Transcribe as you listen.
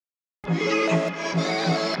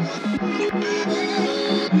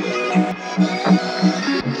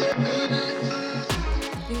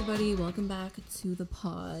Everybody, welcome back to the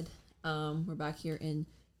pod. We're back here in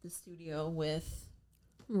the studio with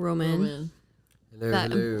Roman.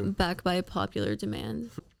 Hello. Back by popular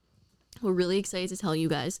demand. We're really excited to tell you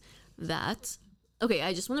guys that. Okay,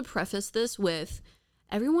 I just want to preface this with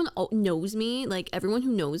everyone knows me. Like, everyone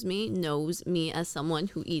who knows me as someone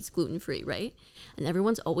who eats gluten-free, right? And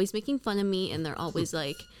everyone's always making fun of me, and they're always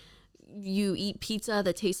like, you eat pizza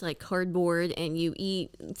that tastes like cardboard, and you eat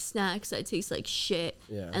snacks that taste like shit.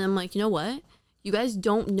 Yeah. And I'm like, you know what? You guys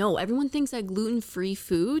don't know. Everyone thinks that gluten-free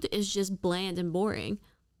food is just bland and boring.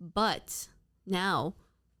 But now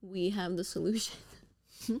we have the solution.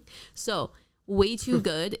 So, Way Too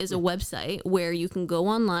Good is a website where you can go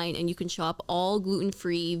online and you can shop all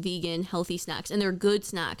gluten-free, vegan, healthy snacks. And they're good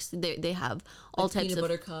snacks. They have all types of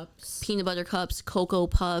peanut butter cups, Cocoa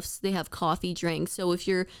Puffs. They have coffee drinks. So if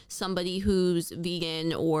you're somebody who's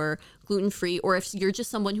vegan or gluten-free, or if you're just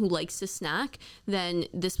someone who likes to snack, then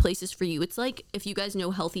this place is for you. It's like if you guys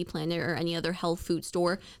know Healthy Planet or any other health food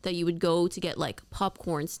store that you would go to get like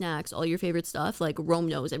popcorn, snacks, all your favorite stuff. Like Rome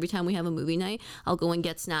knows, every time we have a movie night, I'll go and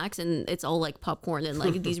get snacks, and it's all like popcorn and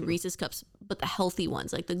like these Reese's cups, but the healthy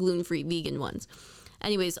ones, like the gluten-free vegan ones.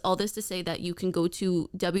 Anyways, all this to say that you can go to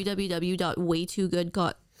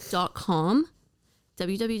www.waytoogood.com,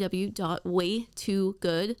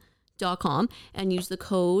 www.waytoogood.com, and use the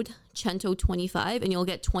code CHENTO25, and you'll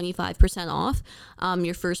get 25% off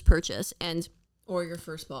your first purchase. And or your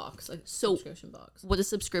first box, like so subscription box. What a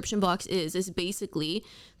subscription box is basically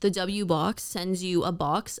the W box sends you a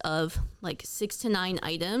box of like 6 to 9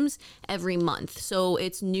 items every month. So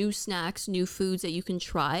it's new snacks, new foods that you can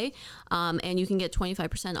try, and you can get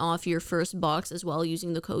 25% off your first box as well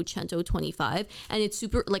using the code CHENTO25. And it's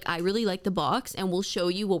super, like, I really like the box, and we'll show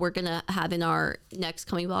you what we're gonna have in our next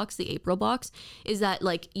coming box, the April box, is that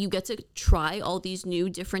like you get to try all these new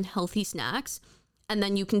different healthy snacks, and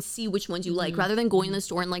then you can see which ones you like, rather than going in the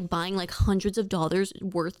store and like buying like hundreds of dollars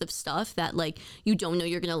worth of stuff that like you don't know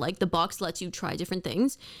you're gonna like. The box lets you try different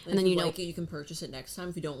things, and then if you know like it, you can purchase it next time.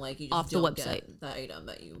 If you don't like it, you just off the don't website get the item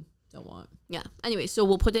that you don't want. Yeah. Anyway, so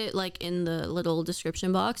we'll put it like in the little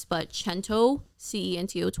description box, but Chento,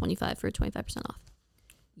 CENTO 25 for 25% off.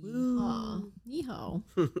 Yeehaw.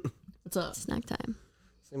 What's up? Snack time.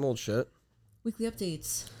 Same old shit. Weekly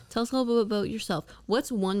updates. Tell us a little bit about yourself. What's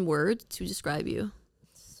one word to describe you?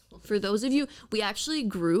 For those of you, we actually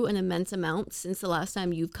grew an immense amount since the last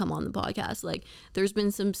time you've come on the podcast. Like, there's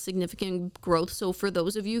been some significant growth. So for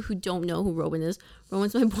those of you who don't know who Rowan is,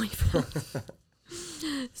 Rowan's my boyfriend.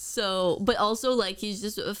 So, but also like he's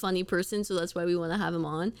just a funny person, so that's why we want to have him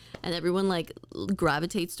on, and everyone like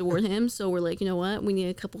gravitates toward him. So we're like, you know what? We need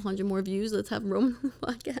a couple hundred more views. Let's have Rowan on the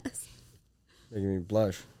podcast. Making me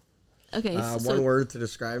blush. Okay. One word to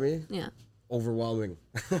describe me? Yeah. Overwhelming.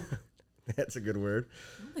 That's a good word. I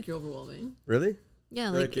don't think you're overwhelming. Really?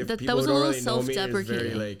 Yeah, like if that people was a don't little really know me, it's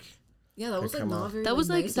self-deprecating. very, like, Yeah, that was like come not off. very. That was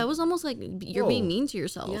like nice that was almost like you're being mean to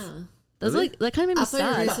yourself. Yeah. That's Really? like that kind of made me I thought you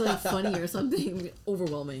were sad. gonna say like funny or something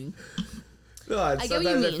overwhelming. No, get what you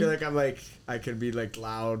sometimes I mean. feel like I'm like I could be like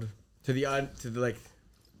loud to the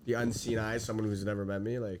unseen eye. Someone who's never met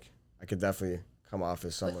me, like I could definitely come off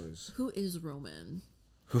as someone who's. Who is Roman?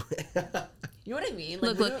 You know what I mean?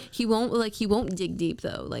 Like, Look, he won't dig deep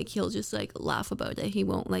though. Like he'll just like laugh about it. He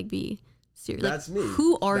won't like be serious. That's like, me.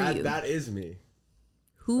 Who are you? That is me.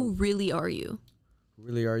 Who really are you? Who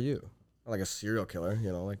really are you? I'm like a serial killer,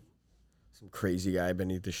 you know, like some crazy guy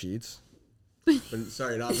beneath the sheets.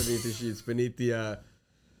 Sorry, not beneath the sheets. Beneath the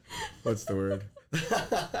what's the word?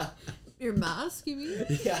 Your mask, you mean?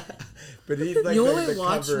 Yeah, beneath like You know the, what I the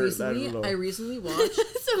watched cover. recently? I recently watched.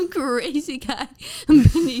 Some crazy guy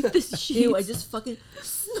beneath the sheets. Ew, I just fucking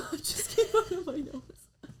snot just came out of my nose.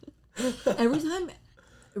 Every time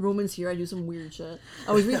Roman's here, I do some weird shit.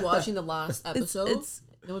 I was rewatching the last episode.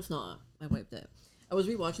 No, it's not. I wiped it. I was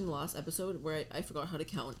rewatching the last episode where I forgot how to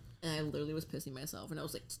count, and I literally was pissing myself, and I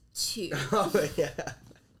was like, 2. Oh yeah. I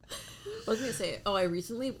was gonna say,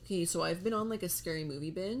 so I've been on like a scary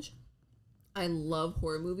movie binge. I love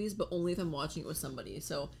horror movies, but only if I'm watching it with somebody.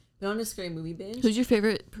 So, been on a scary movie binge. Who's your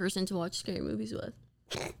favorite person to watch scary movies with?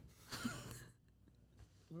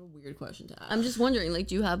 What a weird question to ask. I'm just wondering, like,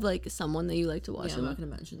 do you have like someone that you like to watch Yeah, them I'm not with?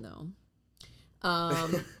 gonna mention though.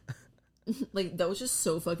 Like that was just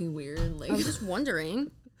so fucking weird. And like, I was just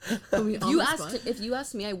wondering. If you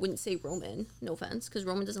asked me, I wouldn't say Roman. No offense, because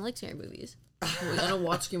Roman doesn't like scary movies. I don't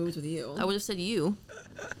watch scary movies with you. I would have said you.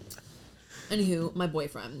 Anywho, my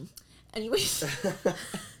boyfriend. Anyways.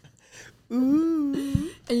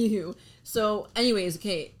 Anywho. So, anyways,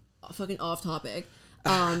 okay. fucking off topic.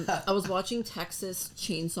 I was watching Texas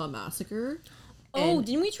Chainsaw Massacre. Oh,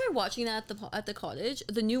 didn't we try watching that at the cottage?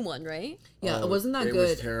 The new one, right? Yeah, it wasn't that it good.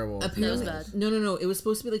 was terrible. Apparently, That was bad. No. It was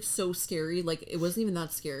supposed to be like so scary. Like it wasn't even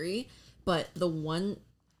that scary. But the one,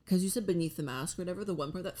 because you said beneath the mask or whatever, the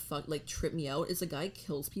one part that like tripped me out is a guy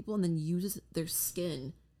kills people and then uses their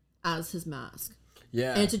skin as his mask.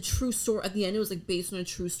 Yeah. And it's a true story. At the end, it was like based on a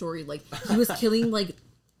true story. Like he was killing like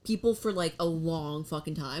people for like a long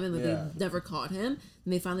fucking time, and like, they never caught him.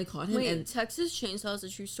 And they finally caught him. Wait, and Texas Chainsaw is a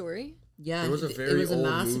true story? yeah, there was a it very was a old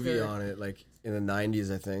massacre. movie on it, like in the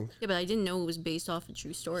 90s, I think. Yeah, but I didn't know it was based off a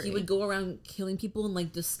true story. He would go around killing people in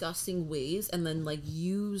like disgusting ways, and then like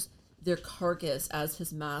use their carcass as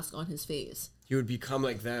his mask on his face. He would become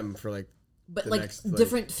like them for like. But the like next,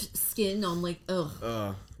 different skin on like ugh.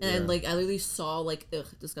 And yeah. like I literally saw like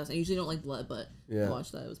disgusting. I usually don't like blood, but Yeah. I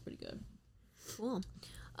watched that. It was pretty good. Cool.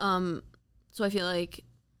 So I feel like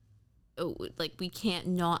we can't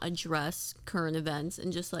not address current events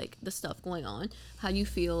and just like the stuff going on. How do you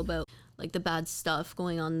feel about like the bad stuff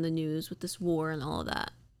going on in the news with this war and all of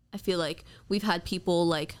that? I feel like we've had people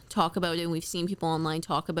like talk about it, and we've seen people online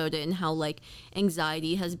talk about it, and how like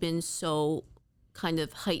anxiety has been so kind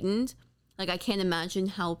of heightened. Like I can't imagine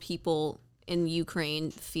how people in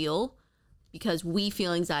Ukraine feel, because we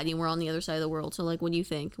feel anxiety and we're on the other side of the world. So like, what do you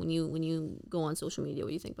think when you go on social media? What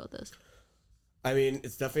do you think about this? I mean,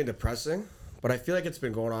 it's definitely depressing, but I feel like it's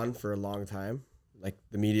been going on for a long time. Like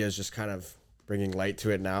the media is just kind of bringing light to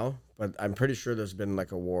it now, but I'm pretty sure there's been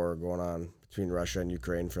like a war going on between Russia and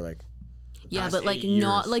Ukraine for like Yeah, but like 8 years.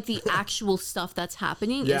 not like the actual stuff that's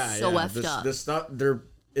happening is so effed up. This stuff,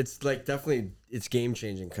 it's like definitely it's game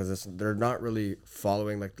changing because they're not really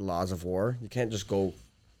following like the laws of war. You can't just go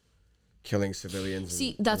killing civilians.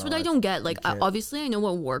 See, that's what I don't get. Like, obviously, I know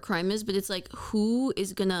what war crime is, but it's like, who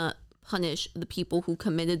is gonna punish the people who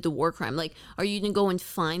committed the war crime? Like, are you gonna go and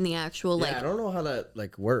find the actual like? Yeah, I don't know how that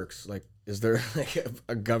like works. Like, is there like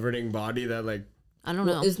a governing body that like? I don't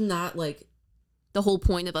know. Isn't that like The whole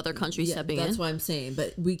point of other countries stepping in. That's why I'm saying,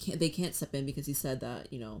 but they can't step in because he said that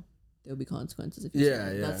there will be consequences if you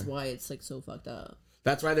Yeah. That's why it's like so fucked up.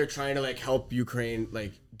 That's why they're trying to like help Ukraine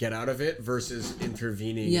like get out of it versus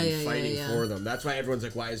intervening and fighting for them. That's why everyone's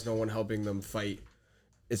like, why is no one helping them fight?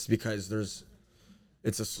 It's because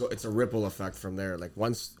it's a ripple effect from there. Like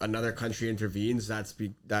once another country intervenes,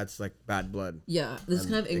 that's like bad blood. Yeah, this is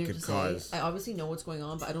kind of it ignorant could to cause- say. I obviously know what's going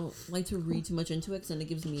on, but I don't like to read too much into it because then it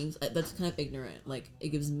gives me that's kind of ignorant. Like it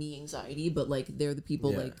gives me anxiety, but like they're the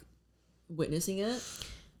people like witnessing it.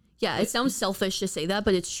 Yeah, it sounds selfish to say that,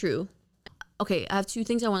 but it's true. Okay, I have two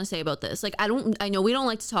things I want to say about this. Like, I know we don't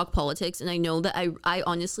like to talk politics, and I know that I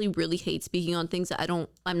honestly really hate speaking on things that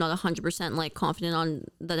I'm not 100% like confident on,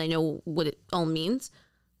 that I know what it all means.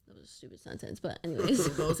 That was a stupid sentence, but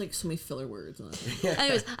anyways. Those like so many filler words.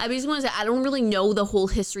 Anyways, I basically want to say I don't really know the whole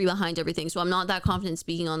history behind everything, so I'm not that confident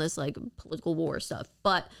speaking on this like political war stuff.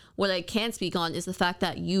 But what I can speak on is the fact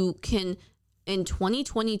that you can, in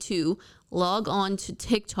 2022, log on to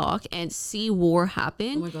TikTok and see war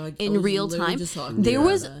happen Oh my God, I in was real literally time. just talking There about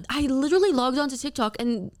was that. I literally logged on to TikTok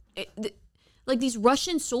and like these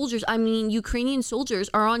Russian soldiers, I mean Ukrainian soldiers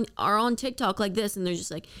are on TikTok like this, and they're just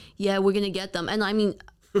like, yeah, we're gonna get them. And I mean,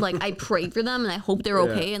 like I pray for them and I hope they're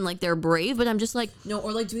okay and like they're brave, but I'm just like, No,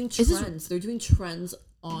 or like doing trends. They're doing trends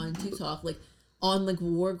on TikTok, like on like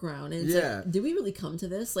war ground. And it's like, did we really come to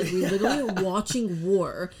this? Like we literally are watching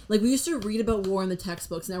war. Like we used to read about war in the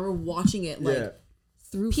textbooks. Now we're watching it like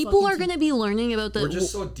through people are gonna be learning about the. We're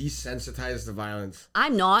just so desensitized to violence.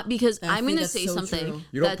 I'm not, because I'm think gonna that's say so something. true.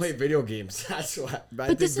 You don't play video games. That's why. I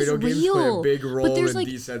think this is video games play real. a big But role in there's, like-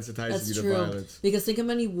 desensitizing you to true. violence. Because think how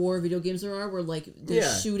many war video games there are where like they're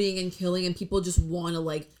shooting and killing and people just want to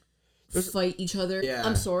like fight each other. Yeah.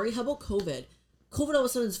 I'm sorry. How about COVID? COVID all of a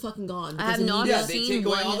sudden is fucking gone. I have the not media- seen They take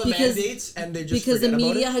away all the mandates and they just because the forget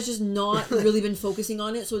about media it? has just not really been focusing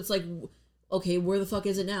on it. So it's like, okay, where the fuck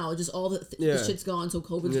is it now? Just all the shit's gone, so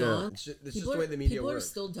COVID's gone. It's just the way the media people works. are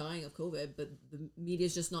still dying of COVID, but the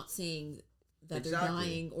media's just not saying that they're Exactly.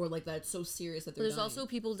 dying or like that it's so serious that they're There's dying. also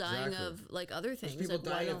people dying Exactly. of like other things. There's people like,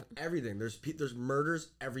 why dying of don't- everything. There's murders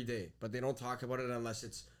every day, but they don't talk about it unless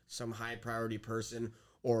it's some high priority person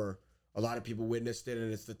or a lot of people witnessed it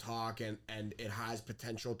and it's the talk and it has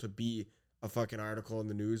potential to be a fucking article in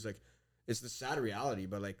the news. Like it's the sad reality,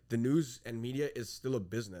 but like the news and media is still a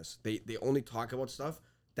business. They only talk about stuff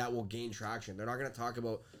that will gain traction. They're not gonna talk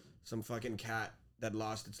about some fucking cat that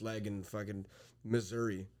lost its leg in fucking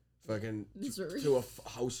Missouri. fucking Missouri. to a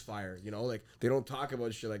house fire, you know, like they don't talk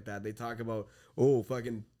about shit like that. They talk about, oh,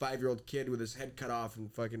 fucking 5-year-old kid with his head cut off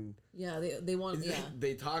and fucking Yeah, they want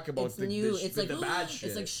they talk about it's new. It's like the bad shit.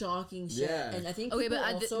 It's like shocking shit. Yeah. And I think Okay, people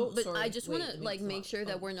but also, I just want to like make sure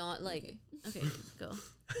that oh, we're not like okay, go.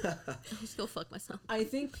 Let's go fuck myself. I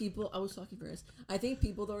think people. I was talking first. I think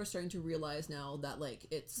people though are starting to realize now that like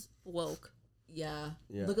it's Woke. yeah.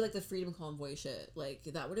 Yeah. Look at like the Freedom Convoy shit. Like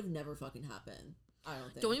that would have never fucking happened. I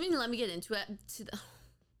don't think. Don't even let me get into it.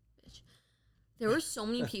 Bitch. There were so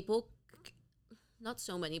many people. Not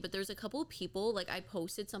so many, but there's a couple of people, like I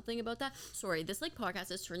posted something about that. Sorry, this like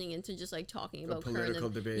podcast is turning into just like talking about political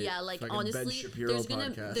debate. Yeah, like Fucking honestly, Ben Shapiro there's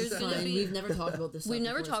gonna Fine, be we've never talked about this. we've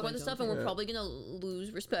stuff never before, talked so about this I stuff, don't and we're care. probably gonna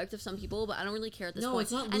lose respect of some people, but I don't really care at this No, point.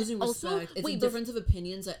 it's not And losing also, respect. It's wait, a difference of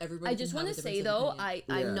opinions that everybody. I just want to say though,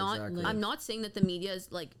 I'm not exactly. I'm not saying that the media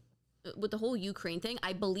is like with the whole Ukraine thing.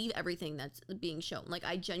 I believe everything that's being shown. Like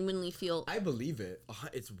I genuinely feel I believe it.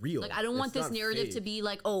 It's real. like I don't want It's this not narrative fake. to be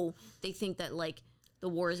like, oh, they think that like the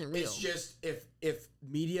war isn't real. It's just if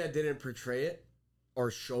media didn't portray it or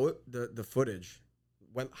show it the footage,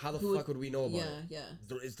 how the fuck would we know about it? Yeah.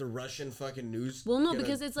 Is the Russian fucking news? Well, no, gonna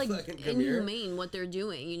because it's like fucking come here? inhumane what they're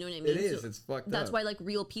doing. You know what I mean? It is. It's fucked up. That's why like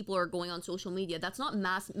real people are going on social media. That's not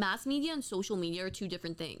mass media and social media are two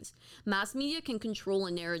different things. Mass media can control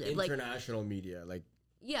a narrative. International media, like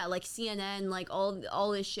Yeah, like CNN, like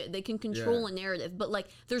all this shit. They can control a narrative, but like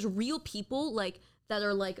there's real people like that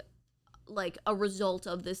are like a result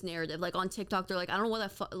of this narrative. Like on TikTok, they're like, I don't know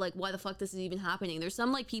why the fuck this is even happening. There's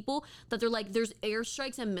some like people that they're like, there's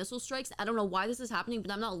airstrikes and missile strikes. I don't know why this is happening,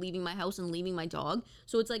 but I'm not leaving my house and leaving my dog.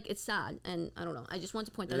 So it's like it's sad, and I don't know. I just want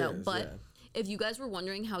to point that out. But if you guys were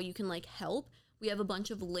wondering how you can like help, we have a bunch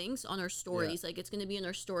of links on our stories. Like it's going to be in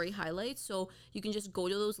our story highlights. So you can just go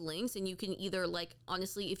to those links and you can either like,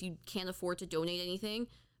 honestly, if you can't afford to donate anything,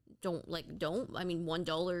 don't. I mean,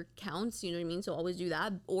 $1 counts, you know what I mean? So always do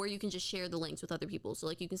that. Or you can just share the links with other people. So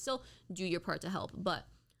like you can still do your part to help. But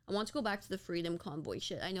I want to go back to the Freedom Convoy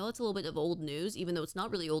shit. I know it's a little bit of old news, even though it's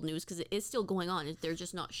not really old news because it is still going on. They're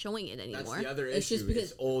just not showing it anymore. that's the other It's issue. just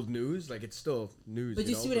because it's old news, like it's still news. But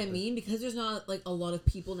you see what I mean? Because there's not like a lot of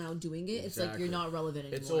people now doing it. It's like you're not relevant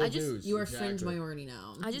anymore. It's old news. You are fringe minority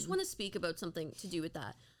now. I just want to speak about something to do with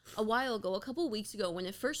that. A while ago, a couple of weeks ago, when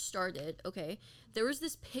it first started, okay, there was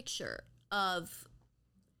this picture of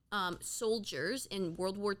soldiers in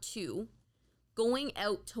World War II going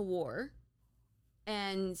out to war,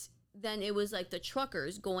 and then it was like the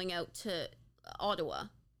truckers going out to Ottawa,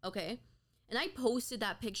 okay? And I posted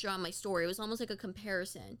that picture on my story. It was almost like a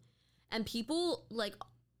comparison. And people, like,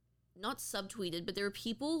 not subtweeted, but there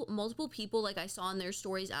were multiple people, like, I saw in their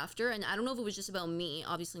stories after, and I don't know if it was just about me.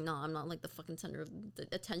 Obviously not. I'm not, like, the fucking center of the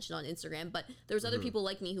attention on Instagram, but there was other people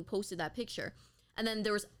like me who posted that picture. And then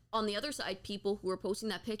there was, on the other side, people who were posting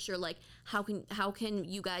that picture, like, how can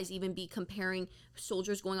you guys even be comparing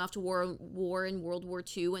soldiers going off to war in World War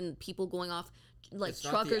II and people going off, like, it's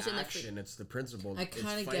truckers not the in action, it's the principle. I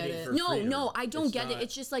kind of get it. No, I don't get it.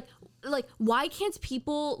 It's just like, why can't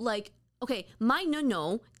people, like, okay, my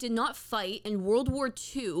no did not fight in World War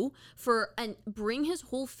II and bring his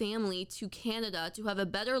whole family to Canada to have a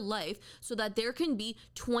better life so that there can be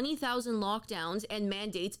 20,000 lockdowns and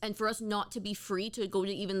mandates and for us not to be free to go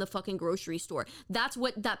to even the fucking grocery store. That's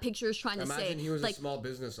what that picture is trying to say. Imagine he was like, a small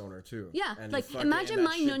business owner too. Yeah, and like fucking, imagine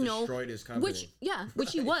my destroyed his company.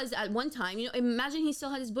 which he was at one time. You know, imagine he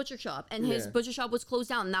still had his butcher shop and his butcher shop was closed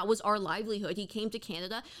down. And that was our livelihood. He came to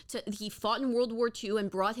Canada he fought in World War II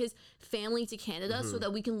and brought his family to Canada so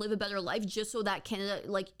that we can live a better life, just so that Canada,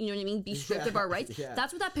 like, you know what I mean, be stripped of our rights.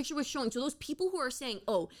 That's what that picture was showing. So those people who are saying,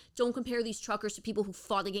 oh, don't compare these truckers to people who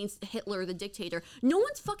fought against Hitler, the dictator, no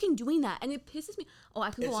one's fucking doing that, and it pisses me. Oh,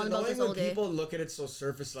 I can go on about this all day. People look at it so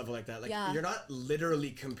surface level like that. Like you're not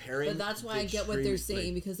literally comparing. But that's why I get what they're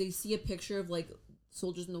saying, because they see a picture of like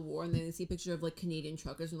soldiers in the war, and then they see a picture of like Canadian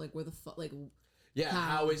truckers, and like where the fuck, like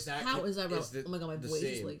how is that? How is that? Oh my god, my voice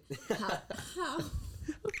is like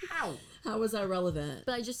how is that relevant?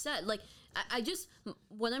 But I just said, like, I just,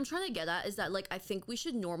 what I'm trying to get at is that, like, I think we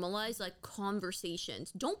should normalize, like,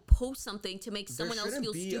 conversations. Don't post something to make someone else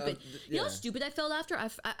feel stupid. You know how stupid I felt after?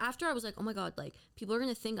 After I was like, oh my god, like, people are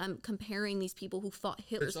going to think I'm comparing these people who fought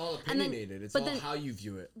Hitler. It's all opinionated. It's all how you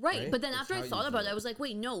view it. Right, but then after I thought about it, I was like,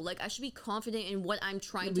 wait, no, like, I should be confident in what I'm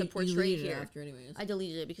trying to portray here. After anyways. I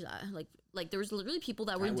deleted it because I, like, like there was literally people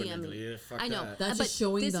that were I wouldn't have DMing me. deleted it. Fuck I know. that. That's but just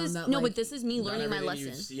showing this them is, that, no, like, but this is me Not learning my everything lesson.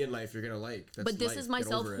 you see in life you're gonna like. That's But this life. is Get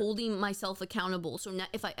myself over it. holding myself accountable. So now,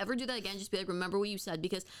 if I ever do that again, just be like, remember what you said,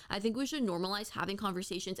 because I think we should normalize having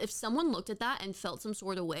conversations. If someone looked at that and felt some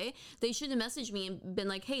sort of way, they should have messaged me and been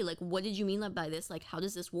like, hey, like, what did you mean by this? Like, how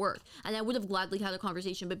does this work? And I would have gladly had a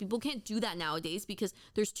conversation. But people can't do that nowadays because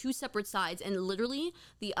there's two separate sides. And literally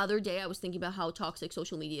the other day I was thinking about how toxic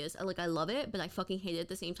social media is. I love it, but I fucking hate it at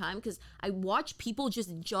the same time because I watch people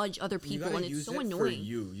just judge other people and it's so annoying. For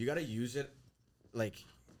you gotta use it, like,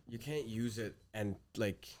 you can't use it and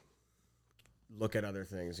like look at other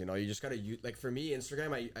things, you know. You just gotta use, like, for me,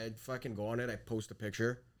 Instagram, I fucking go on it, I post a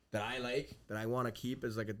picture that I like, that I want to keep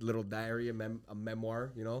as like a little diary, a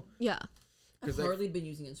memoir, you know. Yeah, I've like, hardly been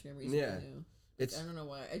using Instagram recently. Yeah, Like, it's, I don't know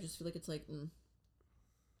why. I just feel like it's like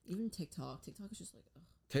even TikTok is just like, ugh.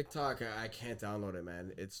 TikTok, I can't download it,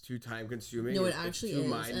 man. It's too time consuming. No, it It's actually too is,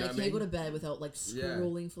 and I mind-numbing. can't go to bed without like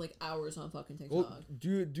scrolling for like hours on fucking TikTok.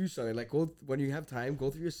 Go do something, like, go when you have time, go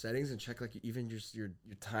through your settings and check like even just your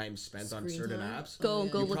time spent on Screen certain time? apps. go yeah.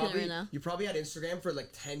 go You look at it probably, right now. you probably had Instagram for like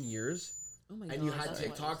 10 years, Oh my and god! you had that's why I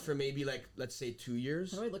TikTok use for it. maybe like, let's say 2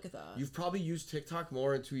 years. How do I look at that? You've probably used TikTok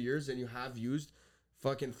more in 2 years than you have used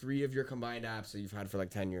fucking 3 of your combined apps that you've had for like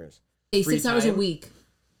 10 years. Hey, free 6 hours a time? week.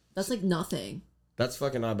 That's like nothing. That's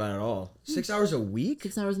fucking not bad at all. 6 hours a week?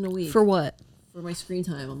 6 hours in a week For what? for my screen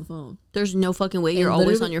time on the phone. There's no fucking way. It You're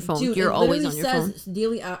always literally- on your phone. Dude, You're it always on literally your phone. says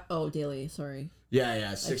daily. Daily. Sorry.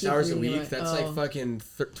 Yeah, 6 keep hours a reading it week. right- That's oh. like fucking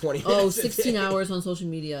 20 minutes. Oh, a 16 day. hours on social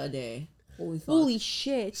media a day. Holy fuck. Holy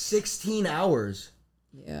shit. 16 hours.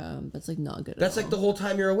 Yeah, that's like not good. That's at like the all. whole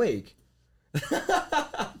time you're awake.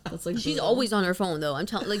 That's like She's brutal. always on her phone though. I'm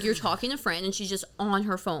telling, like, you're talking to a friend and she's just on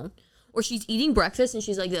her phone, or she's eating breakfast and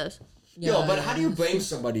she's like this. Yo, but Yeah. how do you blame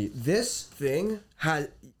somebody? This thing has,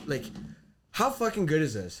 like, how fucking good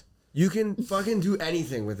is this? You can fucking do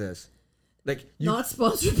anything with this. Like, you, Not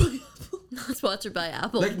sponsored by Apple. Not sponsored by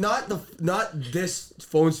Apple. like, not this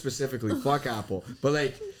phone specifically. Fuck Apple, but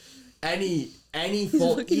like any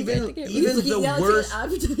phone, looking even right to get even Looking the out to worst. an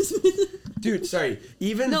advertisement. Dude, sorry.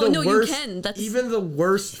 Even No, the no, you worst, can. That's- even the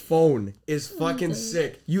worst phone is fucking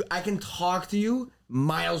sick. I can talk to you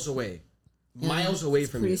miles away, miles away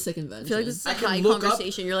from Pretty you. sick I invention. feel like this is I a can high look up-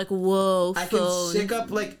 conversation. You're like, whoa, I can phone. sick up,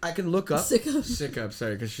 like, I can look up. Sick up.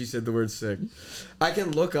 Sorry, because she said the word sick. I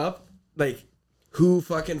can look up, like, who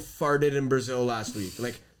fucking farted in Brazil last week.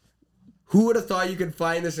 Like, who would have thought you could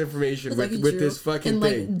find this information Like with this fucking in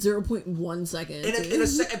thing? like 0.1 seconds. In a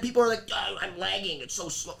second, people are like, oh, I'm lagging. It's so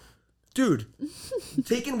slow. Dude,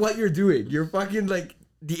 taking what you're doing, you're fucking, like,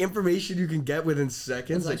 the information you can get within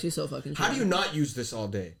seconds. It's Like, actually so fucking true. how do you not use this all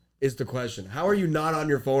day is the question. How are you not on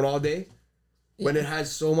your phone all day when it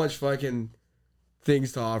has so much fucking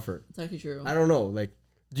things to offer? It's actually true. I don't know. Like,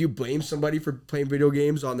 do you blame somebody for playing video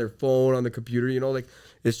games on their phone, on the computer? You know, like,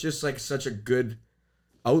 it's just like such a good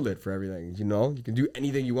outlet for everything. You know, you can do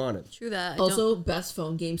anything you want. True that. I don't- Also, best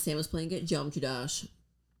phone game Sam was playing it, Geometry Dash.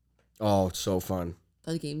 Oh, it's so fun.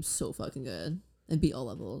 That game's so fucking good. And beat all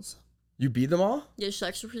levels. You beat them all? yeah, she's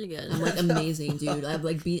actually pretty good. I'm like amazing, dude. I've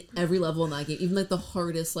like beat every level in that game. Even like the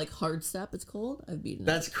hardest, like hard step it's called, I've beaten it.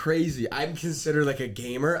 That's crazy. I'm considered like a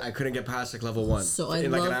gamer. I couldn't get past like level 1 So I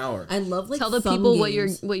in love, like an hour. I love like Tell the thumb people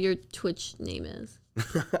games. what your Twitch name is.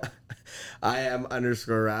 I am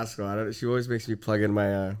 _Rascal. I don't. She always makes me plug in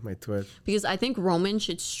my my Twitch. Because I think Roman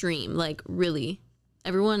should stream, like, really.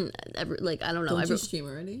 Everyone, like, I don't know. Don't you stream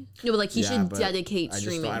already? No, but like, he Yeah, should but dedicate I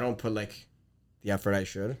streaming. I don't put like the effort I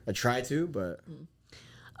should. I try to, but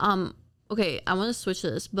Okay, I want to switch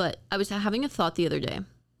this, but I was having a thought the other day.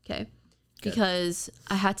 Okay. Because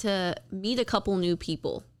I had to meet a couple new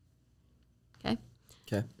people. Okay.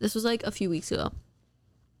 okay. This was like a few weeks ago.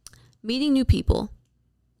 Meeting new people,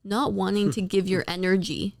 not wanting to give your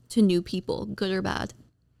energy to new people, good or bad.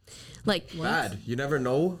 Like, Bad. You never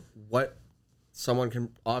know what someone can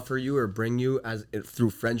offer you or bring you as through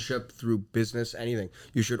friendship, through business, anything.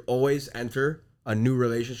 You should always enter a new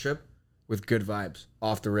relationship with good vibes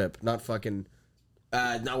off the rip, not fucking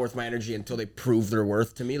not worth my energy until they prove their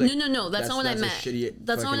worth to me. Like, No, that's not what I a meant. shitty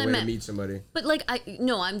That's not fucking what I way meant. to meet somebody. but like,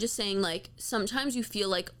 I'm just saying, like, sometimes you feel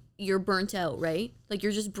like you're burnt out, right? Like,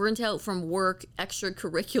 you're just burnt out from work,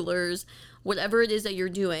 extracurriculars, whatever it is that you're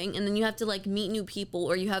doing, and then you have to like meet new people,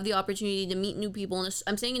 or you have the opportunity to meet new people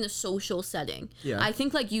I'm saying in a social setting. Yeah. I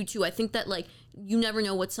think like you too. I think that like you never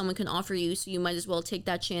know what someone can offer you, so you might as well take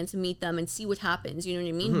that chance and meet them and see what happens. You know what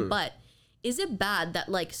I mean? But is it bad that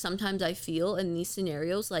like sometimes I feel in these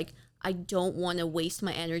scenarios like I don't want to waste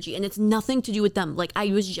my energy, and it's nothing to do with them. Like, I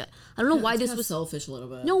was just, I don't know why It's this kinda was selfish a little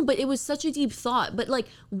bit. no, but it was such a deep thought. But like,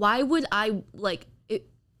 why would I like it?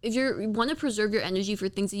 if you want to preserve your energy for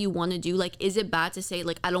things that you want to do, like, is it bad to say,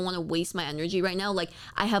 like, I don't want to waste my energy right now? Like,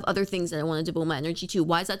 I have other things that I want to devote my energy to.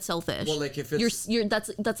 Why is that selfish? Well, like, if it's... You're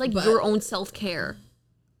that's like your own self-care.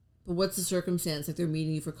 But what's the circumstance? Like, they're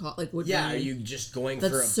meeting you for like what? Yeah, are you just going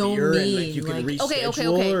That's for a so beer and, like, mean, you can like-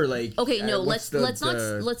 reschedule? Okay. Or, like... Okay, no,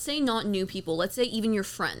 let's say not new people. Let's say even your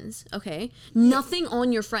friends, okay? Nothing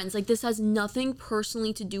on your friends. Like, this has nothing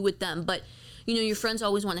personally to do with them, but, you know, your friends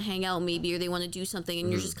always want to hang out maybe, or they want to do something,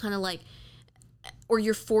 and you're just kind of like... Or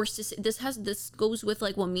you're forced to say, this goes with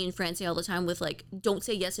like what me and Fran say all the time with like, don't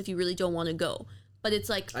say yes if you really don't want to go. But it's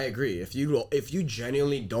like, I agree. If you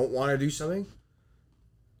genuinely don't want to do something,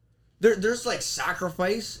 there's like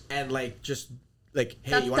sacrifice and like just like,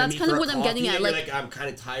 hey, you want to meet for a coffee? That's kind of what I'm getting at. Like, I'm kind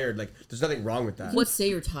of tired. Like, there's nothing wrong with that. Let's say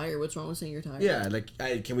you're tired. What's wrong with saying you're tired? Yeah,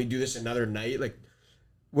 like, can we do this another night? Like,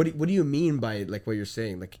 what do you mean by like what you're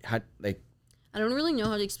saying? Like, how, like. I don't really know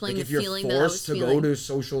how to explain Like the feeling that I was if you're forced to feeling. go to a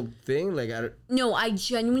social thing, like No, I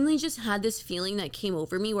genuinely just had this feeling that came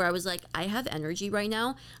over me where I was like, I have energy right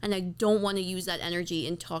now, and I don't want to use that energy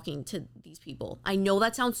in talking to these people. I know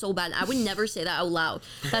that sounds so bad. I would never say that out loud.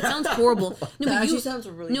 That sounds horrible. No, That actually sounds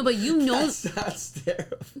really. No, but you know, that's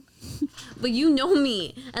terrible. but you know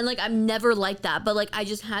me, and like I'm never like that. But like I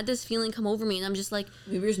just had this feeling come over me, and I'm just like,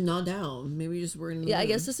 maybe you're just not down. Maybe you just were in. The yeah, I mood.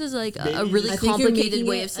 guess this is like a Maybe really I think you're complicated making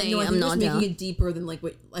way it- of saying no, I think I'm you're not just down. making it deeper than like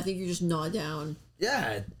what I think you're just not down.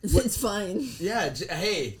 Yeah. It's fine. Yeah.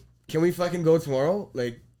 Hey, can we fucking go tomorrow?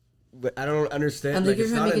 Like, but I don't understand. I think like, you're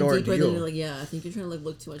it's trying not to an make it deeper ordeal. than like I think you're trying to like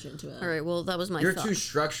look too much into it. All right, well that was my You're thought. too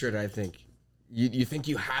structured. I think. You think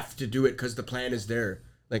you have to do it because the plan is there.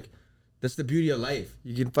 Like, that's the beauty of life.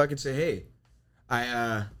 You can fucking say, hey,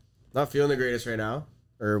 I not feeling the greatest right now,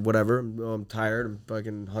 or whatever. I'm tired. I'm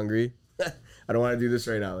fucking hungry. I don't want to do this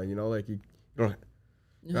right now. And you know, like you don't.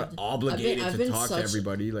 You're not obligated I've to been talk to such-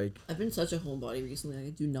 everybody. Like, I've been such a homebody recently.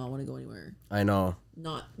 I do not want to go anywhere. I know.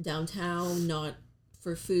 Not downtown. Not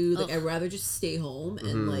for food. Like I'd rather just stay home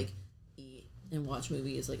and like eat and watch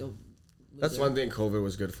movies. Like a. That's one thing COVID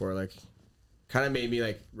was good for. Like, kind of made me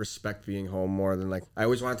like respect being home more than like I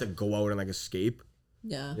always wanted to go out and like escape.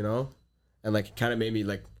 Yeah. You know, and like kind of made me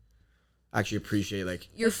like actually appreciate like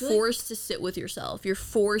You're feel like- forced to sit with yourself. You're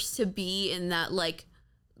forced to be in that like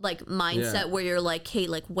mindset Yeah. where you're like, hey,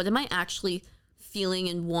 like what am I actually feeling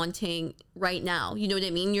and wanting right now? You know what I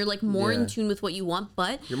mean? You're like more in Yeah. tune with what you want,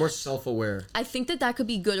 but you're more self-aware. I think that could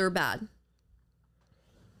be good or bad.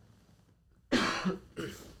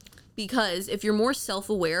 Because if you're more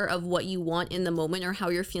self-aware of what you want in the moment or how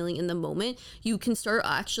you're feeling in the moment, you can start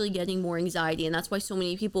actually getting more anxiety. And that's why so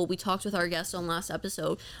many people, we talked with our guest on last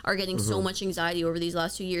episode, are getting so much anxiety over these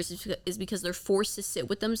last 2 years is because they're forced to sit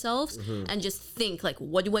with themselves and just think like,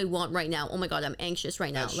 what do I want right now? Oh my God, I'm anxious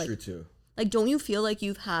right now. That's Like, true too. like, don't you feel like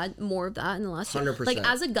you've had more of that in the last year? 100%. Like,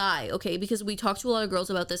 as a guy, okay, because we talked to a lot of girls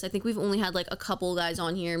about this. I think we've only had like a couple guys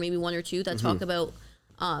on here, maybe one or two, that talk about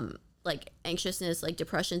like anxiousness, like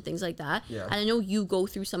depression, things like that. Yeah. And I know you go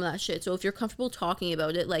through some of that shit. So if you're comfortable talking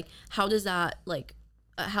about it, like, how does that like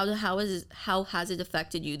how has it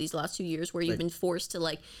affected you these last 2 years where you've been forced to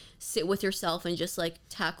like sit with yourself and just like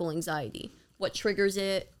tackle anxiety? What triggers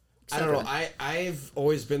it? I don't know. I've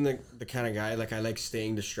always been the kind of guy, like I like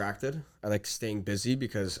staying distracted. I like staying busy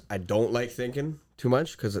because I don't like thinking too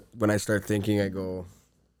much, because when I start thinking I go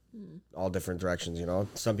all different directions, you know?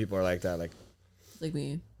 Some people are like that, like Like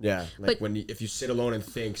me. yeah, like But- if you sit alone and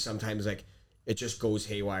think, sometimes like it just goes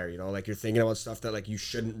haywire, you know? Like you're thinking about stuff that like you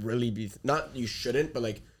shouldn't really be, not you shouldn't, but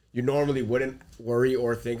like you normally wouldn't worry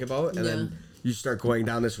or think about, and then you start going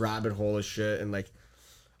down this rabbit hole of shit. And like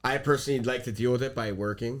I personally like to deal with it by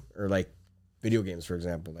working, or like video games, for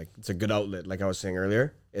example. Like it's a good outlet, like I was saying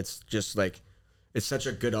earlier. It's just like it's such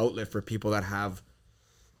a good outlet for people that have,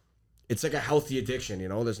 it's like a healthy addiction, you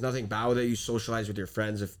know? There's nothing bad with it. You socialize with your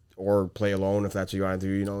friends or play alone if that's what you want to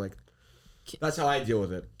do, you know? Like that's how I deal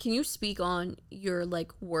with it. Can you speak on your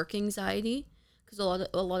like work anxiety? Because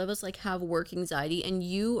a lot of us like have work anxiety, and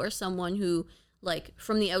you are someone who, like,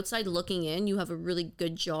 from the outside looking in, you have a really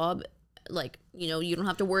good job. Like, you know, you don't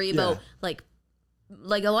have to worry about like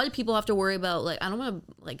a lot of people have to worry about, like, I don't want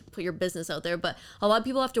to like put your business out there, but a lot of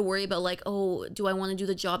people have to worry about like, oh, do I want to do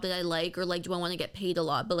the job that I like, or like, do I want to get paid a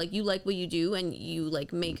lot? But like, you like what you do, and you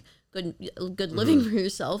like make good living for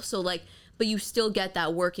yourself. So like, but you still get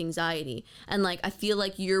that work anxiety. And like, I feel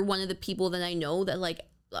like you're one of the people that I know that like,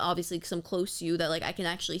 obviously because I'm close to you, that like I can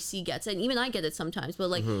actually see gets it. And even I get it sometimes, but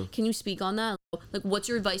like, can you speak on that? Like, what's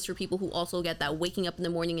your advice for people who also get that waking up in the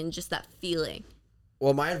morning and just that feeling?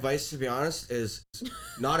 Well, my advice, to be honest, is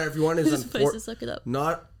not everyone is This place to suck it up.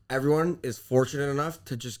 not everyone is fortunate enough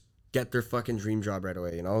to just get their fucking dream job right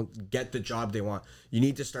away, you know? Get the job they want. You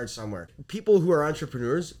need to start somewhere. People who are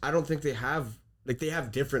entrepreneurs, I don't think they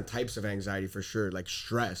have different types of anxiety for sure, like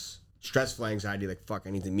stressful anxiety, like fuck, I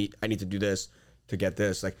need to do this to get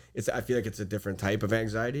this. Like I feel like it's a different type of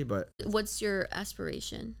anxiety, but what's your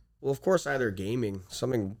aspiration? well, of course, either gaming,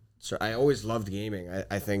 something. So I always loved gaming.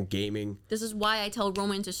 I think gaming. This is why I tell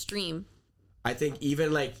Roman to stream. I think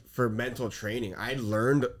even like for mental training, I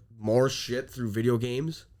learned more shit through video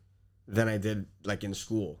games than I did like in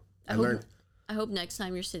school. I hope next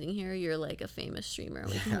time you're sitting here, you're like a famous streamer.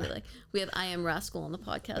 We can be like, we have I Am Rascal on the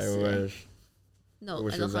podcast today. Wish. No,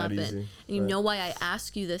 wish it'll it was that happen. easy, And you know why I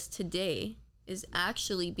ask you this today is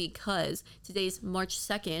actually because today's March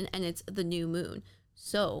 2nd and it's the new moon.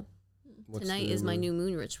 So tonight is my new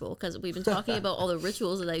moon ritual because we've been talking about all the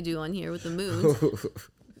rituals that I do on here with the moons.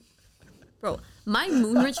 Bro, my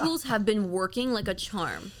moon rituals have been working like a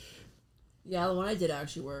charm. Yeah, the one I did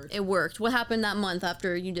actually worked. It worked. What happened that month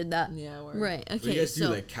after you did that? Yeah, it worked. Right. Okay. What do you guys so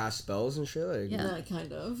do, like cast spells and shit? Like, Yeah.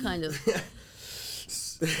 Kind of. kind of.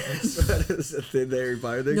 So that is a thing, the Harry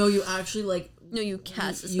Potter thing? No, you actually like. No, you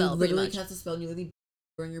cast a You spell. Pretty literally much. cast a spell and you literally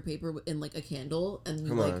burn your paper in like a candle and you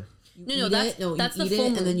Come like. on. You No, eat that's- it. No, that's you the eat full it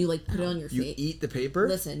and then moon. you like put it on your You face. eat the paper?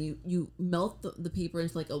 Listen, you melt the paper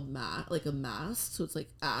into like a mask, so it's like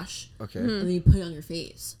ash. Okay. Hmm. And then you put it on your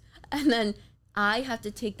face. And then I have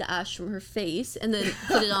to take the ash from her face and then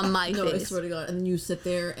put it on my No, I face swear to God. And then you sit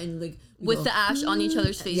there and like you with go, the ash on each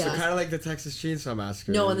other's faces. Yeah. Kind of like the Texas Chainsaw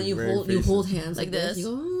Massacre. No, and then you wearing hold faces. hands Like like this. this?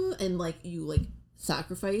 You go, and like you like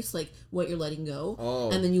sacrifice like what you're letting go.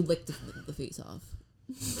 Oh. And then you lick the face off.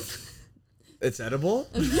 It's edible?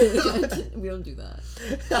 We don't do that.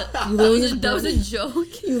 You literally just That was burn a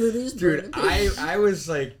joke. You literally just burn Dude, the paper. I was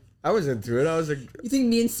like, I was into it. I was like, You think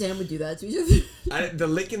me and Sam would do that to each other? the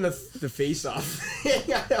licking the face off.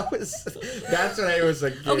 That's when I was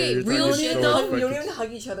like, yeah, Okay, you're real talking shit so though, We don't fucking- even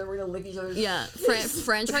hug each other. We're gonna lick each other's. Yeah,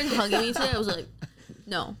 Fran tried hugging me today. I was like,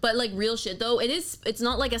 no. But like real shit though, it's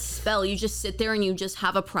not like a spell. You just sit there and you just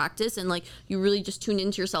have a practice and like you really just tune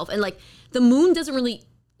into yourself. And like the moon doesn't really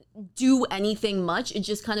do anything much. It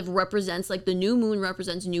just kind of represents like the new moon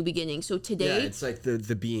represents a new beginning. So Yeah, today it's like the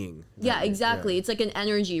being. yeah, exactly. Yeah. It's like an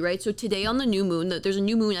energy, right? So today on the new moon, there's a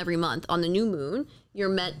new moon every month. On the new moon, you're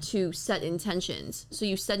meant to set intentions. So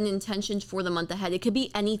you set an intention for the month ahead. It could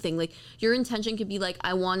be anything. Like your intention could be like,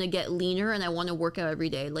 I want to get leaner and I want to work out every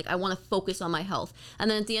day. Like I want to focus on my health.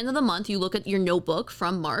 And then at the end of the month, you look at your notebook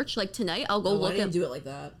from March. Like tonight, I'll go I look didn't at. do it like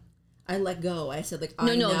that. I let go. I said like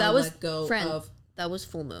No, I no, now that was let go friend. of. That was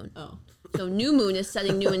full moon. Oh. So new moon is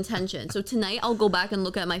setting new intentions. So tonight I'll go back and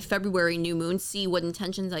look at my February new moon, see what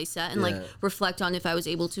intentions I set, and like Yeah. reflect on if I was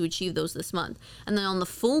able to achieve those this month. And then on the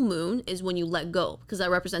full moon is when you let go, because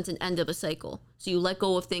that represents an end of a cycle. So you let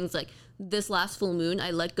go of things like this last full moon,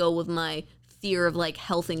 I let go of my fear of like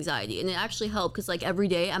health anxiety, and it actually helped because like every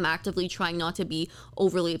day I'm actively trying not to be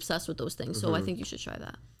overly obsessed with those things. So I think you should try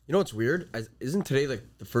that. You know what's weird? Isn't today like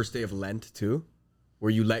the first day of Lent too? Where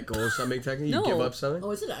you let go of something technically? You No. give up something? Oh,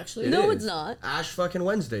 is it actually? It No, is. it's not. Ash fucking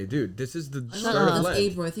Wednesday, dude. This is the I start don't know. of That's Lent.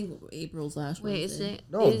 April. I think April's last. Wait, is Wednesday. it?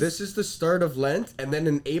 No, this is the start of Lent, and then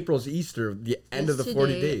in April's Easter, the end of the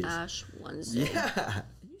 40 days. Ash Wednesday. Yeah. Are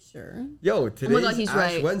you sure? Yo, Oh today's my god, he's Ash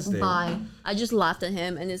right. Wednesday. Bye. I just laughed at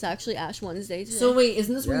him, and it's actually Ash Wednesday today. So wait,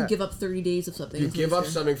 isn't this where Yeah. you give up 30 days of something? You It's give up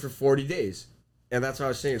Easter? something for 40 days. And that's what I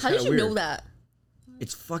was saying. It's how kind did of you weird. know that?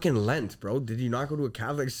 It's fucking Lent, bro. Did you not go to a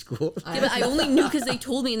Catholic school? Yeah, but I only knew because they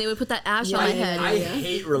told me, and they would put that ash Yeah, on my yeah, head. I yeah.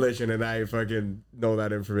 hate religion, and I fucking know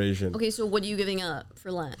that information. Okay, so what are you giving up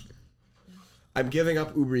for Lent? I'm giving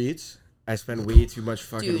up Uber Eats. I spend way too much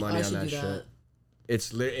fucking Dude, money I on should that do shit. that.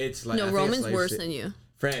 It's like No, I think Roman's it's like worse than you.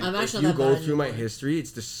 Friend, I'm if actually you not go bad through my anymore. history,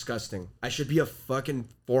 it's disgusting. I should be a fucking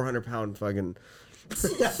 400-pound fucking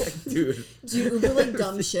dude. Do you Uber like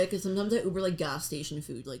dumb shit? Because sometimes I Uber like gas station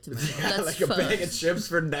food like to myself. That's Like a bag of fucked. chips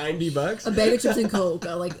for $90. A bag of chips and Coke.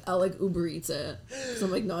 I like Uber Eats it. So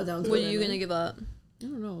I'm like not down to What it are you right gonna now. give up? I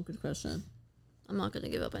don't know. Good question. I'm not gonna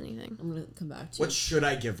give up anything. I'm gonna come back to What you. should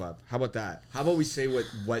I give up? How about that? How about we say what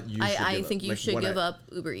you should I give think up? you Like, should what give I- up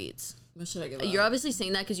Uber Eats. What should I give up? You're obviously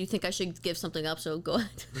saying that because you think I should give something up. So go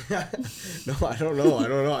ahead. No, I don't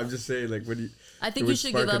know. I'm just saying, like, what do you... I It think you would should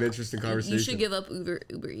spark give up. an interesting You conversation. should give up Uber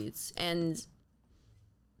Eats and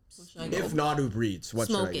What should I give If up? not Uber Eats, what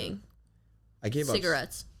should I give? smoking, I gave up...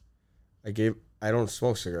 cigarettes. I don't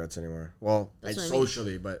smoke cigarettes anymore. Well, That's I what I mean.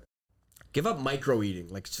 socially, but Give up micro eating,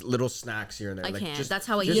 like little snacks here and there. I like, can't. That's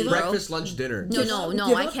how I just eat, bro. breakfast, lunch, dinner. No,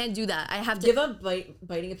 Give I up- can't do that. I have to. Give up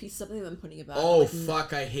biting a piece of something and then putting it back. Oh Like,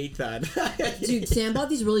 fuck, I hate that. Dude, Sam bought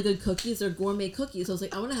these really good cookies. They're gourmet cookies. So I was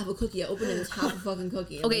like, I want to have a cookie. I opened it, it's half a fucking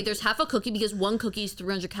cookie. I'm Okay, like, there's half a cookie because one cookie is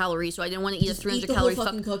 300 calories, so I didn't want to eat a just 300 eat the whole calorie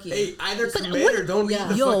fucking cookie. Hey, either But commit what- or don't Yeah. eat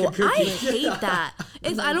the Yo, fucking I cookie. hate that.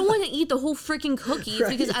 If I don't want to eat the whole freaking cookie, it's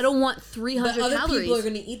because I don't want 300 But other calories. people are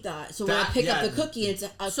gonna eat that. So when I That- pick yeah. up the cookie, it's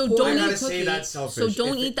a So quarter don't I of gotta the say cookie. that's selfish. So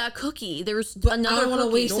don't If eat it- that cookie. There's But another I don't want to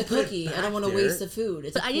cookie. waste Don't the put it cookie. I back don't want to there. waste the food.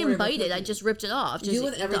 It's But a I quarter didn't of a bite it. I cookie. just ripped it off. Just do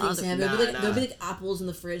with eat the everything, other- Sam. Nah, There'll be nah. like apples in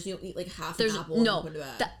the fridge. You don't eat like half There's an apple. no. And put it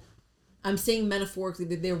back. That, I'm saying metaphorically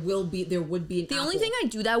that there would be an the apple. only thing I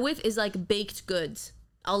do that with is like baked goods.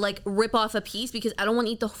 I'll like rip off a piece because I don't want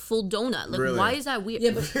to eat the full donut. Like, Really? why is that weird?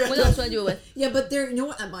 Yeah, but- What else do I do it with? Yeah, but there, you know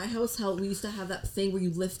what? At my house, how we used to have that thing where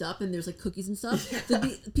you lift up and there's like cookies and stuff.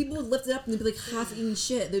 People would lift it up and they'd be like half eating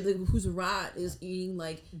shit. They'd be like, "Whose rat is eating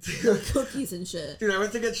like cookies and shit?" Dude, I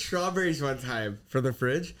went to get strawberries one time from the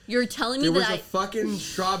fridge. You're telling me There was that a fucking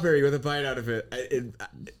strawberry with a bite out of it.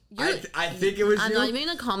 I think it was I'm you. not even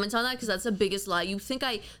gonna comment on that because that's the biggest lie. You think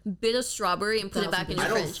I bit a strawberry and put it back in your I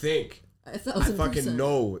don't fridge? think. I I 1,000%. fucking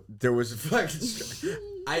know there was a fucking.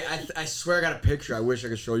 I swear I got a picture. I wish I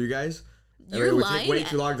could show you guys. And You're it would lying. take way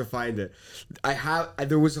too long to find it.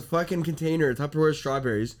 There was a fucking container, Tupperware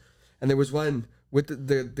strawberries, and there was one with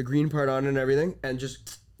the green part on it and everything, and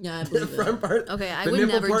just Yeah, I the believe it. front part. Okay, I the would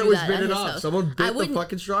nipple never part do was that at bitten his off. house. Someone I bit the wouldn't-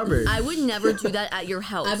 fucking strawberry. I would never do that at your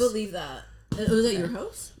house. I believe that. Was at your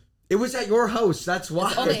house? It was at your house. That's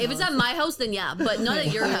why. Okay, if it's at my house, then yeah, but not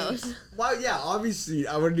at your house. Well, yeah, obviously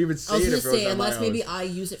I wouldn't even say I was it gonna if it was say at my unless maybe house. I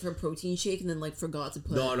use it for a protein shake and then like forgot to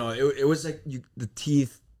put. No, it was like the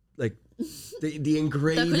teeth, like the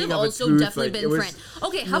engraving That could have of also a tooth, definitely like, been it was, Fran.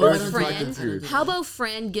 Okay, how No, I about don't Fran? think I do. How about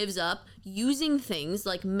Fran gives up using things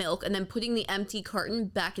like milk and then putting the empty carton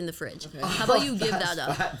back in the fridge? Okay. How about you give That's that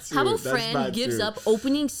up? bad too. How about That's Fran bad gives too. up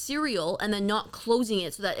opening cereal and then not closing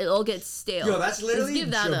it so that it all gets stale? Yo, that's literally Let's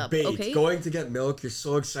give that up, debate. okay? Going to get milk, you're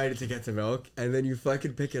so excited to get the milk, and then you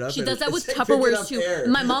fucking pick it up. She and does that with it's like picking Tupperwares up too. air.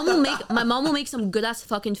 My mom will make some good ass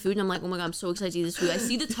fucking food, and I'm like, oh my god, I'm so excited to eat this food. I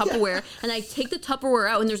see the Tupperware, and I take the Tupperware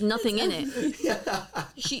out, and there's nothing in it.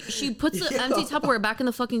 She puts the empty Tupperware back in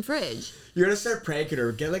the fucking fridge. You're gonna start pranking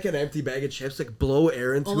her. Get like an empty bag of chips, like blow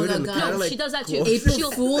air into Oh my it, God, and God. kind No, of like she does that too. close April it.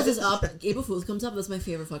 April Fool's is up. April Fool's comes up. That's my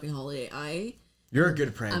favorite fucking holiday. You're a good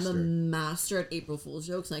I'm a prankster. master at April Fool's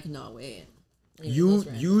jokes, and I cannot wait.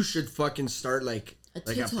 You should fucking start like A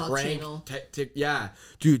a TikTok prank. channel. Yeah,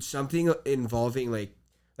 dude, something involving like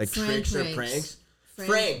Fran tricks or pranks.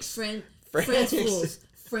 pranks. Fran's Franks. Fools.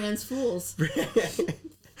 Fran's Fools.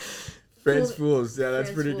 Friends fools. Yeah, that's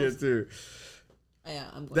Friends pretty Fools. good too. Yeah,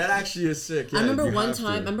 I'm glad. That actually is sick. Yeah, I remember you one have to.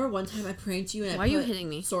 time I pranked you and Why I are you put, hitting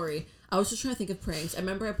me? Sorry. I was just trying to think of pranks. I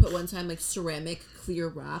remember I put one time like ceramic clear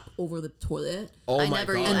wrap over the toilet. Oh I my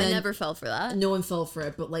never, god. I then- never fell for that. No one fell for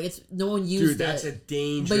it, but like no one used Dude, that's a it.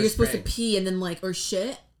 dangerous But you're supposed prank. to pee and then like or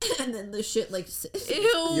shit, and then the shit like.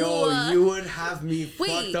 Ew. Yo, you would have me Wait.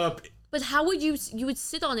 fucked up. But how would you would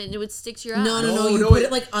sit on it and it would stick to your ass? No, No, you no, put it-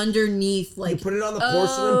 it like underneath, You like put it on the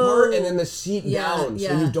porcelain part and then the seat Yeah, down, so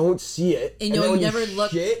yeah. you don't see it. And then no, you when never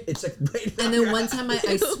look- Shit, it's like right And down then your one ass. time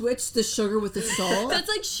I switched the sugar with the salt. That's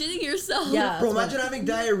like shitting yourself. Yeah. Bro, that's imagine having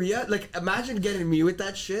diarrhea. Like, imagine getting me with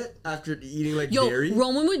that shit after eating like Yo, dairy.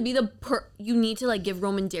 Roman would be you need to like give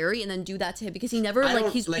Roman dairy and then do that to him because he never I like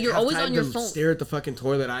don't, he's like, you're have always time on your to phone. stare at the fucking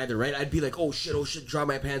toilet either, right? I'd be like, oh shit, drop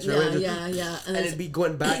my pants. Yeah, right? yeah. And then it'd be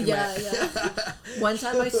going back. yeah, yeah. One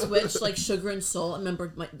time I switched like sugar and salt. I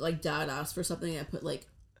remember my like dad asked for something and I put like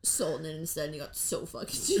salt in it instead and he got so fucking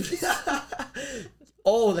cheesy.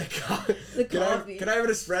 Oh, the coffee. Can I have an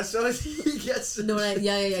espresso? He gets. No,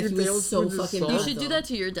 yeah. He was so tablespoons of fucking salt. You bad, should do though. that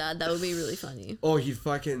to your dad. That would be really funny. Oh, he'd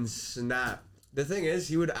fucking snap. The thing is,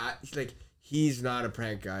 he would act like he's not a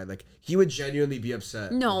prank guy. Like he would genuinely be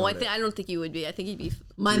upset. No, about it. I don't think you would be. I think he'd be.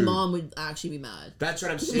 My Dude. mom would actually be mad. That's what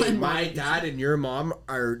I'm saying. My My mom- dad and your mom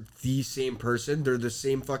are the same person. They're the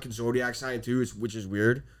same fucking zodiac sign too, which is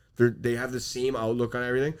weird. They have the same outlook on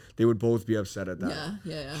everything. They would both be upset at that.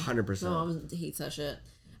 Yeah. 100%. My mom hates that shit.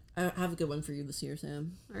 I have a good one for you this year,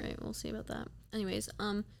 Sam. All right, we'll see about that. Anyways,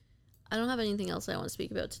 I don't have anything else I want to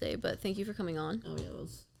speak about today, but thank you for coming on. Oh yeah,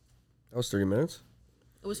 it was 30 minutes.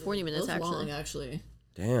 It was 40 minutes actually. long actually.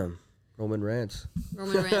 Damn. Roman rants.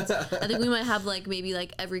 Roman rants. I think we might have like maybe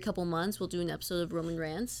like every couple months we'll do an episode of Roman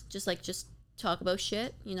rants. Just talk about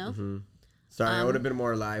shit, you know? Mm-hmm. Sorry, I would have been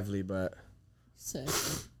more lively, but Sick.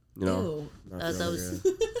 you know. Ew. not That feeling was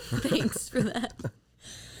good. thanks for that.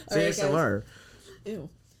 Say Alright, guys. ASMR. Ew.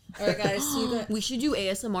 All right, guys. See you guys. We should do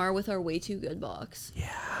ASMR with our way too good box.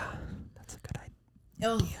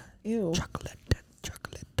 Oh, ew. Chocolate.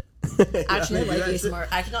 Actually, I like ASMR.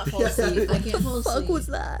 I cannot fall asleep. I can't fall asleep. Fuck was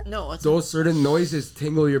that? No, it's Those certain noises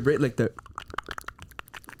tingle your brain, like that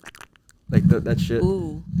shit.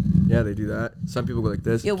 Ooh. Yeah, they do that. Some people go like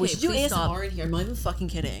this. Yo, we Okay, should do do ASMR stop. in here. I'm not even fucking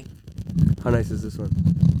kidding. How nice is this one?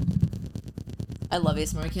 I love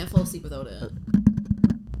ASMR. I can't fall asleep without it.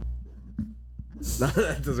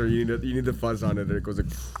 That doesn't. You need the fuzz on it, and it goes like.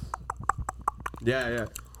 Yeah.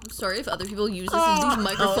 I'm sorry if other people use this as these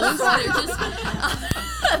microphones. They're just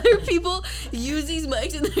other people use these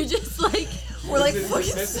mics and they're just like We're like,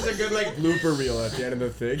 this is a good like blooper reel at the end of the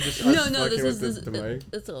thing. Just no, us this fucking is with the mic.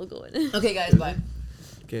 it's all going. okay, guys, bye.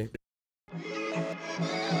 Okay.